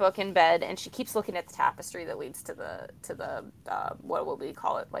reading a book in bed, and she keeps looking at the tapestry that leads to the what will we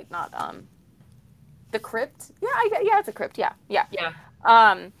call it? The crypt? Yeah, it's a crypt. Yeah.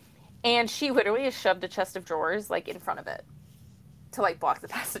 And she literally has shoved a chest of drawers in front of it to block the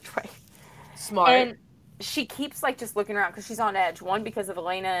passageway. Smart. And she keeps just looking around because she's on edge. One, because of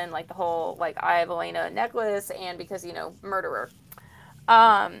Elena and the whole Eye of Elena necklace, and because murderer.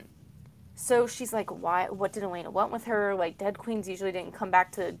 So she's like, why? What did Elena want with her? Dead queens usually didn't come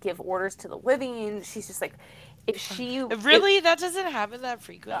back to give orders to the living. She's just if she... Really? That doesn't happen that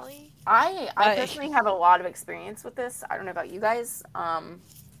frequently? I personally have a lot of experience with this. I don't know about you guys. I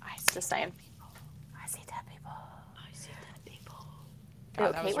just saying. I see dead people.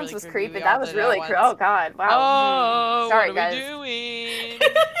 God, Caitlin's really was creepy. creepy. That was really creepy. Oh, God. Wow. Oh, sorry, what guys. are we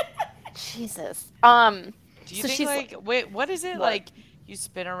doing? Jesus. Do you so think, wait, what is it? What? You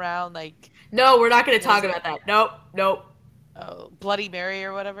spin around, No, we're not going to talk about that. Nope. Oh, Bloody Mary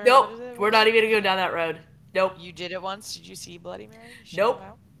or whatever? Nope. We're not even going to go down that road. Nope. You did it once? Did you see Bloody Mary? Nope.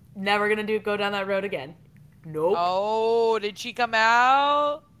 Never going to go down that road again. Nope. Oh, did she come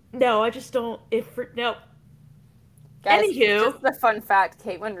out? No, I just don't. Nope. Guys, Anywho. just the fun fact,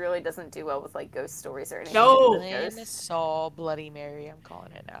 Caitlin really doesn't do well with ghost stories or anything. No. Lynn saw Bloody Mary. I'm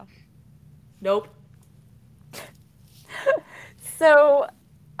calling it now. Nope. So,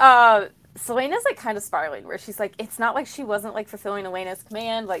 Celaena's kind of spiraling, where she's it's not like she wasn't fulfilling Elena's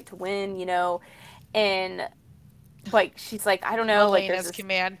command, to win, and she's I don't know, Elena's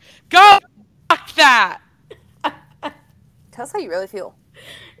command. Go fuck that. Tell us how you really feel.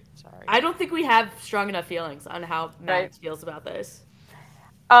 Sorry. I don't think we have strong enough feelings on how Max feels about this.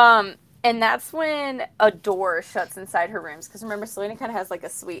 And that's when a door shuts inside her rooms. Because remember, Celaena kind of has like a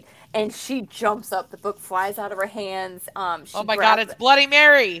suite. And she jumps up. The book flies out of her hands. Oh She my God, grabs it's Bloody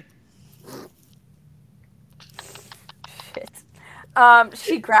Mary. Shit.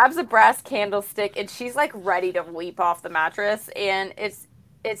 She grabs a brass candlestick and she's like ready to leap off the mattress. And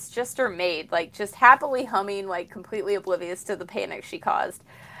it's just her maid, like just happily humming, like completely oblivious to the panic she caused.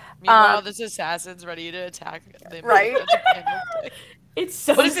 Meanwhile, this assassin's ready to attack them with a Right? bunch of candlesticks. It's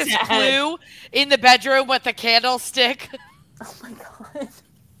What so is this, sad. Clue? In the bedroom with the candlestick? Oh my god.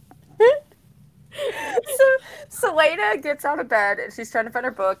 So Selena gets out of bed and she's trying to find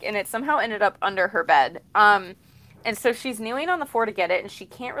her book, and it somehow ended up under her bed. And so she's kneeling on the floor to get it, and she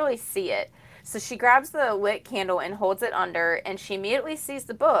can't really see it. So she grabs the lit candle and holds it under, and she immediately sees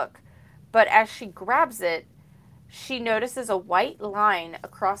the book. But as she grabs it, she notices a white line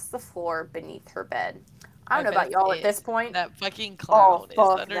across the floor beneath her bed. I don't I know bet about it's y'all at it. this point. That fucking Oh, clown is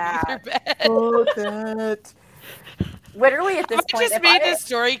fuck underneath her that. bed. Fuck that. Literally at Have this I point, just if made I, this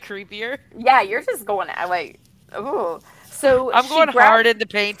story creepier? yeah, you're just going like, ooh. So I'm going hard in the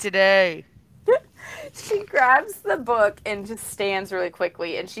paint today. she grabs the book and just stands really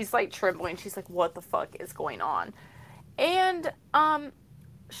quickly, and she's like trembling. She's like, what the fuck is going on? And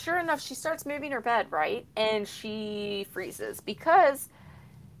sure enough, she starts moving her bed, right? And she freezes because,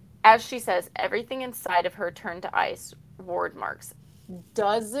 as she says, everything inside of her turned to ice, ward marks.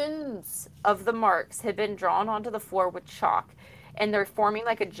 Dozens of the marks had been drawn onto the floor with chalk, and they're forming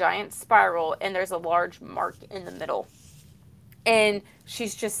like a giant spiral, and there's a large mark in the middle. And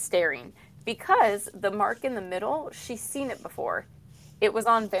she's just staring because the mark in the middle, she's seen it before. It was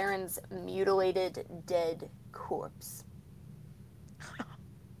on Baron's mutilated dead corpse.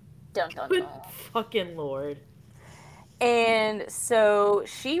 Dun dun Good dun. fucking lord. And so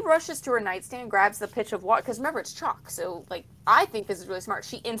she rushes to her nightstand, grabs the pitch of water, because remember, it's chalk. So, like, I think this is really smart.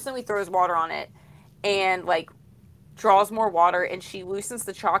 She instantly throws water on it and, like, draws more water, and she loosens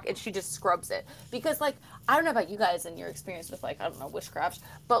the chalk and she just scrubs it. Because, like, I don't know about you guys and your experience with, like, I don't know, witchcraft,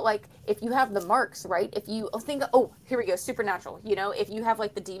 but, like, if you have the marks, right? If you think, oh, here we go, supernatural, you know? If you have,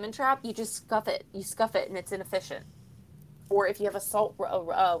 like, the demon trap, you just scuff it. You scuff it and it's inefficient. Or if you have a salt,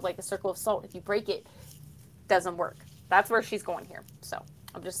 like a circle of salt, if you break it, doesn't work. That's where she's going here. So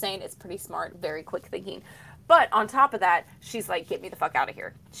I'm just saying it's pretty smart, very quick thinking. But on top of that, she's like, get me the fuck out of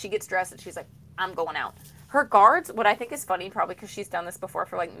here. She gets dressed and she's like, I'm going out. Her guards, what I think is funny, probably because she's done this before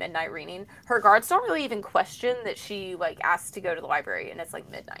for like midnight reading, her guards don't really even question that she like asked to go to the library and it's like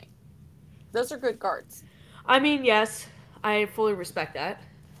midnight. Those are good guards. I mean, yes, I fully respect that.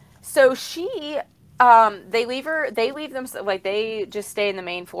 So she they leave them, like they just stay in the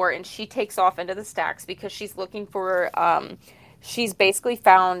main floor, and she takes off into the stacks because she's looking for she's basically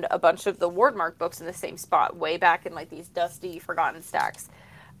found a bunch of the Wardmark books in the same spot way back in like these dusty forgotten stacks.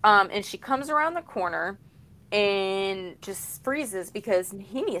 And she comes around the corner and just freezes because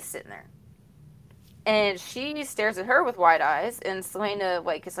Nehemia's sitting there. And she stares at her with wide eyes, and Celaena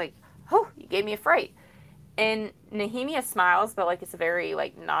like is like, "Oh, you gave me a fright." And Nehemia smiles, but like it's a very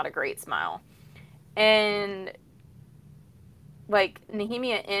like not a great smile. And like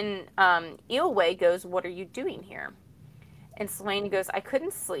Nehemia in Eelway goes, "What are you doing here?" And Celaena goes, "I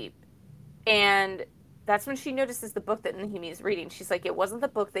couldn't sleep." And that's when she notices the book that Nehemia is reading. She's like, it wasn't the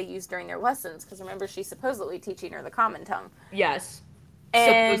book they used during their lessons, because remember, she's supposedly teaching her the common tongue. Yes.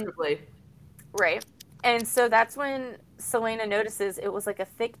 And Supposedly. right. And so that's when Celaena notices it was like a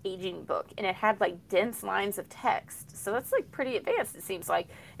thick aging book, and it had like dense lines of text. So that's like pretty advanced, it seems like.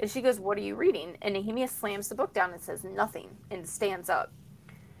 And she goes, "What are you reading?" And Nehemia slams the book down and says nothing and stands up.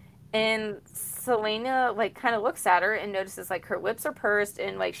 And Celaena like kind of looks at her and notices like her lips are pursed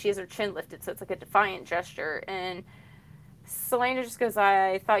and like she has her chin lifted, so it's like a defiant gesture. And Celaena just goes,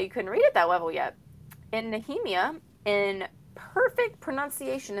 "I thought you couldn't read at that level yet." And Nehemia, in perfect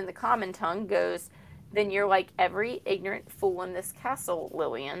pronunciation in the common tongue, goes, "Then you're like every ignorant fool in this castle,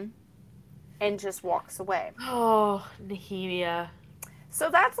 Lillian," and just walks away. Oh, Nehemia. So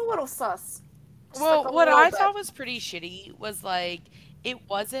that's a little sus. Just like Well, a what little I bit. thought was pretty shitty was like it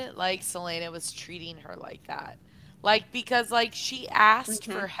wasn't like Celaena was treating her like that. Like because like she asked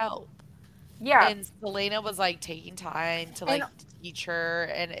Mm-hmm. for help Yeah. and Celaena was like taking time to And like teach her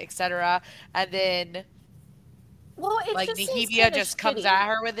and etc. And then well, it like just seems Nehemia kind of just comes shitty. at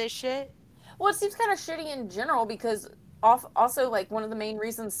her with this shit. Well, it seems kind of shitty in general because also like one of the main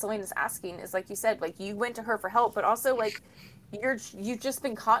reasons Selena's asking is like you said, like you went to her for help, but also like you've just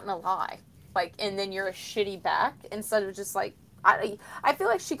been caught in a lie, like, and then you're a shitty back instead of just like I feel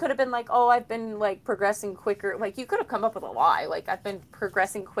like she could have been like, "Oh, I've been like progressing quicker." Like you could have come up with a lie, like I've been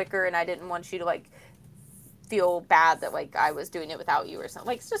progressing quicker and I didn't want you to like feel bad that like I was doing it without you or something.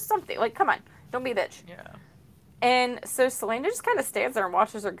 Like it's just something. Like come on, don't be a bitch. Yeah. And so Celaena just kind of stands there and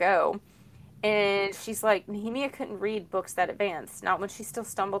watches her go. And she's like, Nehemia couldn't read books that advanced, not when she still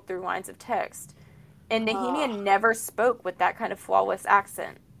stumbled through lines of text. And Nehemia never spoke with that kind of flawless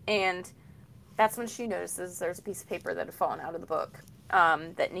accent. And that's when she notices there's a piece of paper that had fallen out of the book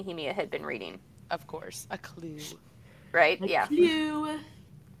that Nehemia had been reading. Of course. A clue. Right? A Yeah. clue.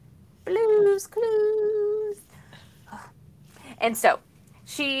 Blues Clues. And so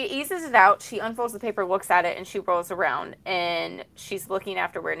she eases it out. She unfolds the paper, looks at it, and she rolls around. And she's looking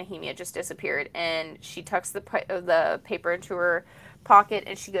after where Nehemia just disappeared. And she tucks the paper into her pocket,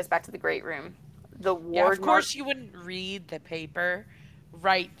 and she goes back to the great room. The Yeah, of ward mark. course you wouldn't read the paper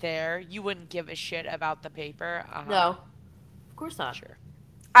right there. You wouldn't give a shit about the paper. No, of course not. Sure.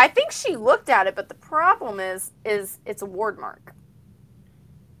 I think she looked at it, but the problem is it's a ward mark.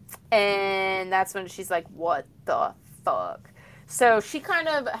 And that's when she's like, what the fuck? So she kind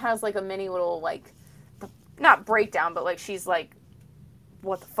of has like a mini little like, not breakdown, but like she's like,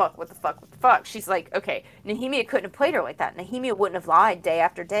 what the fuck, what the fuck, what the fuck? She's like, okay, Nehemia couldn't have played her like that. Nehemia wouldn't have lied day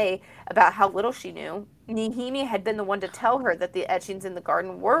after day about how little she knew. Nehemia had been the one to tell her that the etchings in the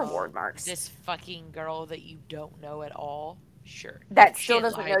garden were ward marks. This fucking girl that you don't know at all. Sure. That She still didn't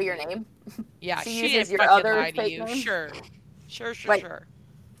doesn't lie know to your you. name. Yeah, She she uses didn't your fucking other lie to fake you. name. Sure. Sure, Like- sure.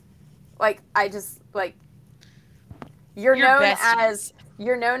 Like I just like you're Your known besties.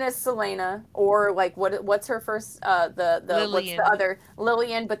 you're known as Celaena, or like what's her first the what's Lillian. the other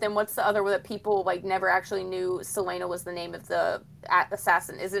Lillian, but then what's the other that people like never actually knew Celaena was the name of the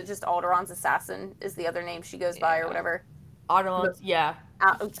assassin? Is it just Alderon's assassin is the other name she goes by or Yeah. whatever? Autonomous, yeah.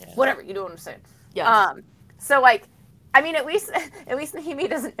 Whatever, you know what I'm saying. Yes. So like I mean, at least Nahimi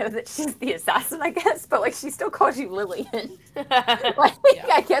doesn't know that she's the assassin, I guess, but like she still calls you Lillian. Like, Yeah.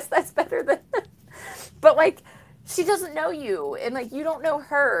 I guess that's better than. But like, she doesn't know you, and like you don't know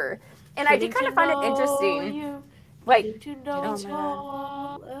her, and I did kind of find it interesting. You, Like, getting to know oh, man.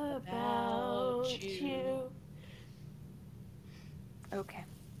 all about you. you. Okay,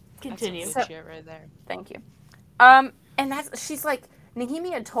 Continue. That's So- some good shit right there. thank you. And she's like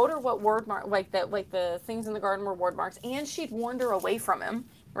Nahimi had told her what word mark, like that, like the things in the garden were word marks, and she'd warned her away from him,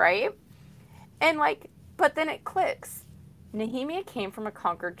 right? And like, but then it clicks. Nehemia came from a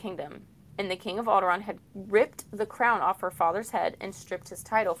conquered kingdom, and the king of Alderaan had ripped the crown off her father's head and stripped his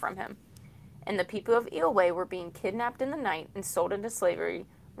title from him. And the people of Eelway were being kidnapped in the night and sold into slavery,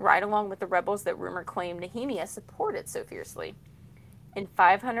 right along with the rebels that rumor claimed Nehemia supported so fiercely. And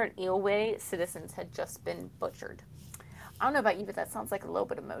 500 Eelway citizens had just been butchered. I don't know about you, but that sounds like a little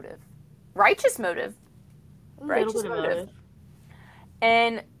bit of motive. Righteous motive. A little Righteous bit of motive. motive.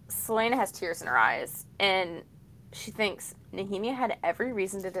 And Celaena has tears in her eyes, and she thinks Nehemia had every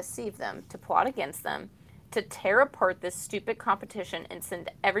reason to deceive them, to plot against them, to tear apart this stupid competition and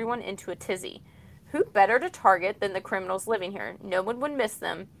send everyone into a tizzy. Who better to target than the criminals living here? No one would miss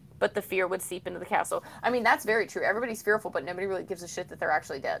them, but the fear would seep into the castle. I mean, that's very true. Everybody's fearful, but nobody really gives a shit that they're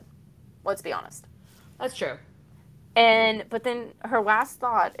actually dead. Let's be honest. That's true. But then her last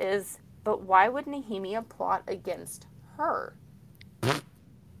thought is, but why would Nehemia plot against her?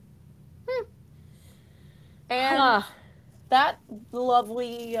 And Huh. that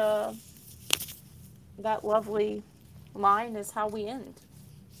lovely line is how we end.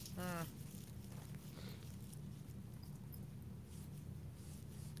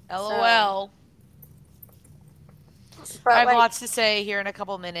 LOL. But I have like, lots to say here in a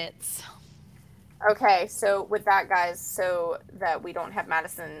couple minutes. okay, so with that, guys, so that we don't have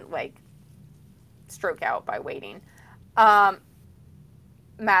Madison like stroke out by waiting.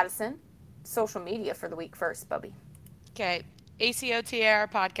 Madison, social media for the week first, Bubby. Okay.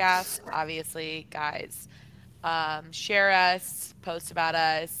 ACOTR podcast, obviously, guys. Share us, post about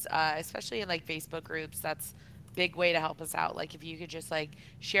us, especially in like Facebook groups. That's a big way to help us out. Like if you could just like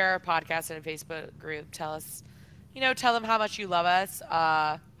share our podcast in a Facebook group, tell us, tell them how much you love us.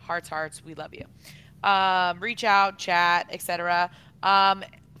 Hearts, we love you. Reach out, chat, etc.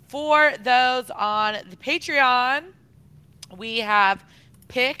 For those on the Patreon, we have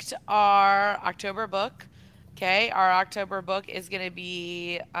picked our October book. Okay, our October book is going to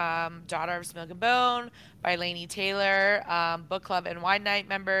be Daughter of Smoke and Bone by Lainey Taylor. Book Club and Wine Night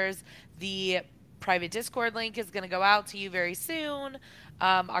members, the private Discord link is going to go out to you very soon.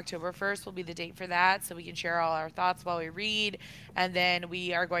 October 1st will be the date for that, so we can share all our thoughts while we read. And then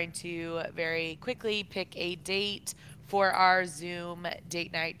we are going to very quickly pick a date for our Zoom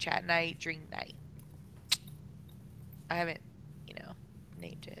date night, chat night, drink night. I haven't,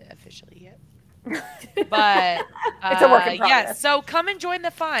 named it officially yet. But It's a work in yeah, progress. so come and join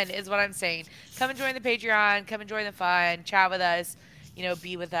the fun is what I'm saying. Come and join the Patreon. Come and join the fun. Chat with us.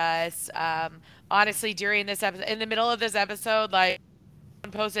 Be with us. Honestly, during this episode, in the middle of this episode, like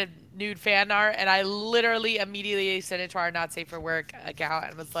someone posted nude fan art, and I literally immediately sent it to our Not Safe for Work account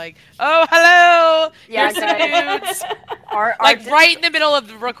and was like, "Oh, hello! Yeah, Here's some guys. nudes." Our Like right in the middle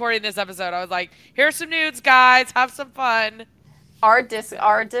of recording this episode, I was like, "Here's some nudes, guys. Have some fun." our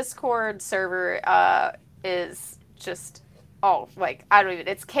Discord server is just like I don't even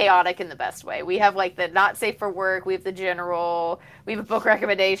it's chaotic in the best way. We have like the not safe for work, we have the general, we have a book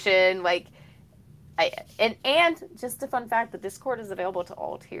recommendation, like and just a fun fact, the Discord is available to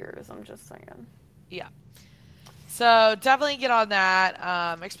all tiers. I'm just saying. Yeah. So definitely get on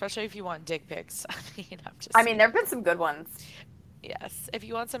that, especially if you want dick pics. I mean, there have been some good ones. Yes, if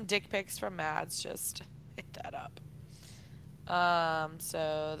you want some dick pics from Mads, just hit that up.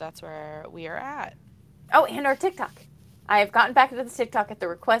 So that's where we are at. Oh, and our TikTok. I have gotten back into the TikTok at the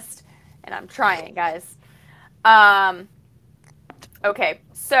request, and I'm trying, guys. Okay,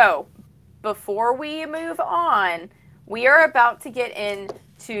 so before we move on, we are about to get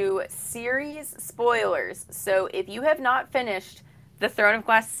into series spoilers. So if you have not finished the Throne of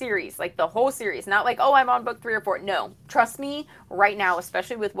Glass series, like the whole series, not like, oh, I'm on book 3 or 4. No, trust me, right now,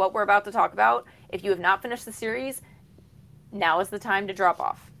 especially with what we're about to talk about, if you have not finished the series, now is the time to drop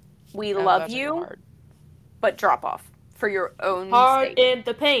off. We love you, but drop off for your own Hard sake. in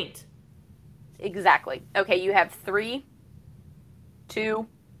the paint. Exactly. Okay, you have 3, 2,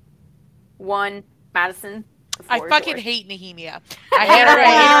 1. Madison. I fucking hate Nehemia. I hate her. I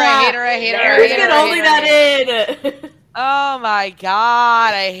hate her. I hate her. I hate her. We can only that in. Oh my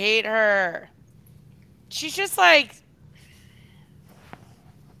god, I hate her. She's just like,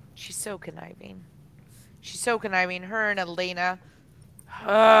 she's so conniving. She's so conniving. Her and Elena.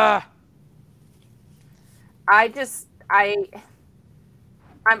 Ugh. I'm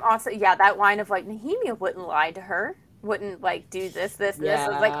also, yeah, that line of like, Nehemia wouldn't lie to her. Wouldn't like do this. I was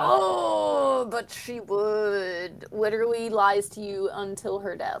like, oh, but she would. Literally lies to you until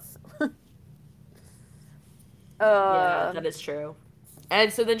her death. Yeah, that is true.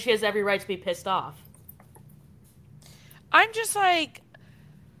 And so then she has every right to be pissed off. I'm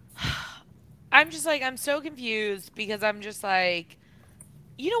so confused because I'm just like,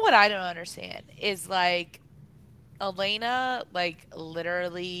 you know what I don't understand is like, Elena, like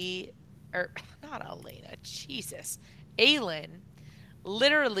literally, or not Elena, Jesus, Aelin,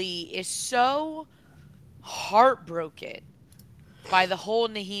 literally is so heartbroken by the whole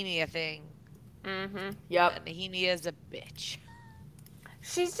Nehemia thing. Mm-hmm. Yep. And Nehemia is a bitch.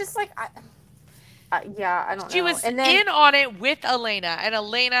 She's just like, yeah, I don't know. She was in on it with Elena, and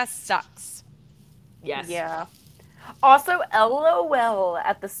Elena sucks. Yes. Yeah. Also, LOL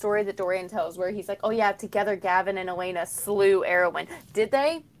at the story that Dorian tells where he's like, oh yeah, together Gavin and Elena slew Erwin. Did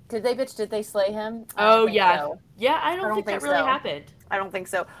they? Did they slay him? Oh, yeah. So. Yeah, I don't think that really happened. I don't think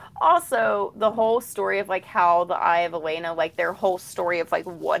so. Also, the whole story of like how the Eye of Elena, like their whole story of like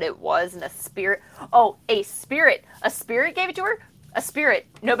what it was and a spirit. Oh, a spirit. A spirit gave it to her? A spirit.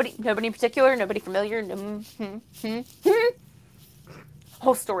 Nobody in particular, nobody familiar.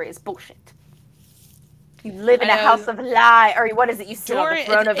 Whole story is bullshit. You live in a house of lies, or what is it? You sit on the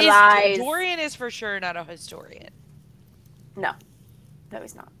throne of lies. Dorian is for sure not a historian. No,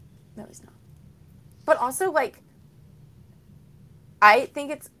 he's not. But also, like, I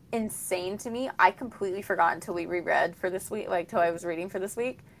think it's insane to me. I completely forgot until we reread for this week, like, till I was reading for this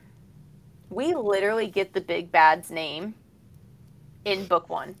week. We literally get the big bad's name in book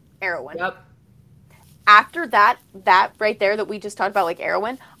 1, Erwin. Yep. After that right there that we just talked about, like,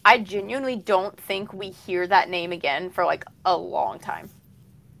 Erwin, I genuinely don't think we hear that name again for, like, a long time.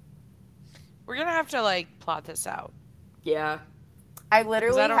 We're gonna have to, like, plot this out. Yeah. I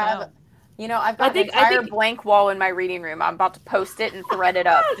literally have... You know, I've got an entire blank wall in my reading room. I'm about to post it and thread it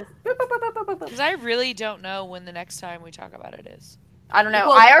up. Because I really don't know when the next time we talk about it is. I don't know.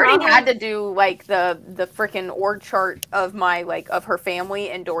 Well, I already had to do, like, the freaking org chart of my, like, of her family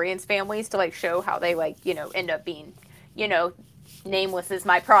and Dorian's families to, like, show how they, like, you know, end up being, you know, nameless is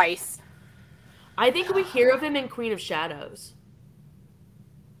my price. I think we hear of him in Queen of Shadows.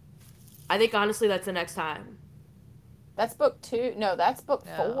 I think, honestly, that's the next time. That's book 2. No, that's book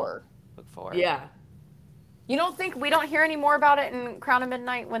 4. Book 4. Yeah. You don't think we don't hear any more about it in Crown of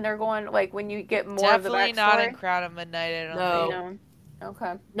Midnight when they're going, like, when you get more of the backstory? Definitely not in Crown of Midnight, I don't think. No.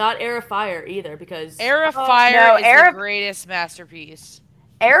 Okay. Not Heir of Fire either, because... Heir of Fire is the greatest masterpiece.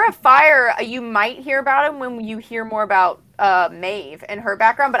 Heir of Fire, you might hear about him when you hear more about Maeve and her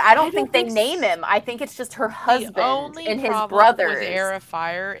background, but I don't think they name him. I think it's just her The husband only and his problem with brothers. Heir of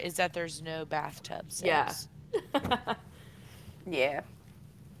Fire is that there's no bathtub Yeah. sex. Yeah.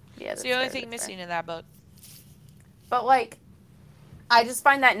 Yeah, It's the only thing missing in that book. But, like, I just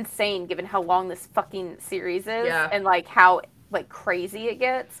find that insane given how long this fucking series is. Yeah. And, like, how, like, crazy it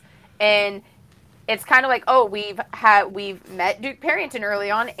gets. And it's kind of like, oh, we've met Duke Parrington early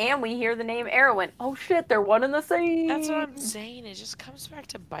on, and we hear the name Erwin. Oh, shit, they're one and the same. That's what I'm saying. It just comes back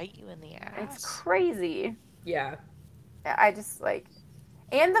to bite you in the ass. It's crazy. Yeah. I just, like...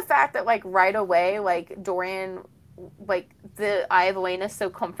 And the fact that, like, right away, like, Dorian... Like, the Eye of Elena is so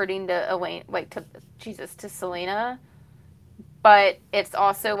comforting to Elaine, like, to Celaena, but it's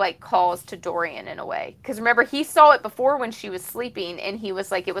also, like, calls to Dorian in a way. Because remember, he saw it before when she was sleeping, and he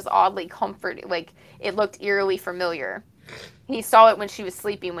was like, it was oddly comforting, like, it looked eerily familiar. He saw it when she was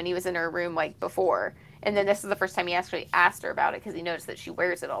sleeping, when he was in her room, like, before. And then this is the first time he actually asked her about it, because he noticed that she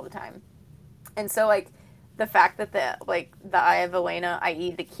wears it all the time. And so, like, the fact that the Eye of Elena,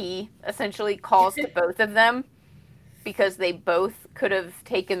 i.e. the key, essentially calls to both of them, because they both could have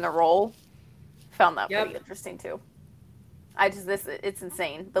taken the role. Found that pretty interesting too. It's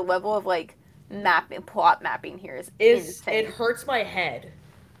insane. The level of like plot mapping here is insane. It hurts my head.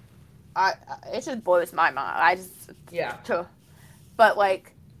 It just blows my mind. But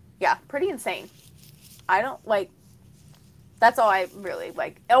like, yeah, pretty insane. I don't like. That's all I really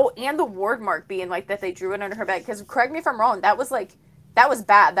like. Oh, and the ward mark being like that they drew it under her bed. Because correct me if I'm wrong. That was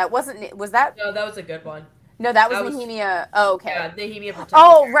bad. That wasn't. Was that? No, that was a good one. No, that was Nehemia. Oh, okay. Yeah, Nehemia protected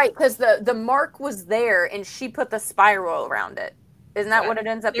Oh, right, because the mark was there, and she put the spiral around it. Isn't that what it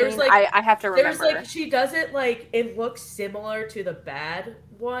ends up being? Like, I have to remember. There's like she does it like it looks similar to the bad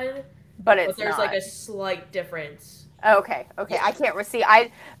one, but there's not. Like a slight difference. Okay. Yeah. I can't see.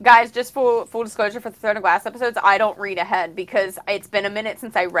 Guys, just full disclosure for the Throne of Glass episodes, I don't read ahead because it's been a minute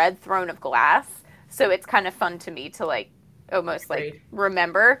since I read Throne of Glass, so it's kind of fun to me to like almost like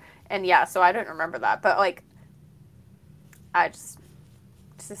remember. And yeah, so I don't remember that, but like.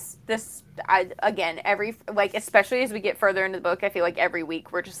 Again, every, like, especially as we get further into the book, I feel like every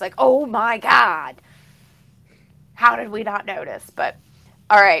week we're just like, oh my god, how did we not notice? But,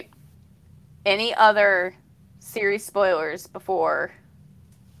 alright, any other series spoilers before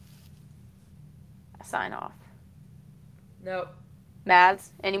I sign off? Nope.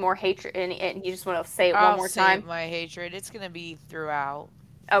 Mads, any more hatred? You just want to say it one more time? I'll save my hatred. It's gonna be throughout.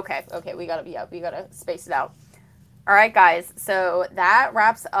 Okay, we gotta space it out. All right, guys, so that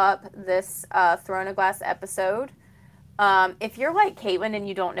wraps up this Throne of Glass episode. If you're like Caitlin and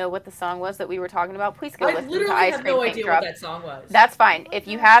you don't know what the song was that we were talking about, please go listen to Ice Cream Paint Drop. I literally have no idea what that song was. That's fine. If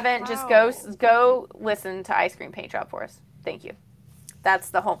you haven't, just go listen to Ice Cream Paint Drop for us. Thank you. That's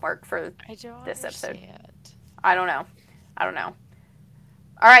the homework for this episode. I don't know.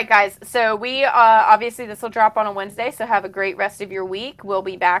 All right, guys. So we obviously this will drop on a Wednesday. So have a great rest of your week. We'll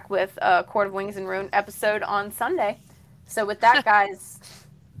be back with a Court of Wings and Ruin episode on Sunday. So with that, guys,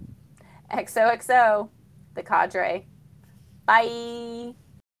 XOXO, the cadre. Bye.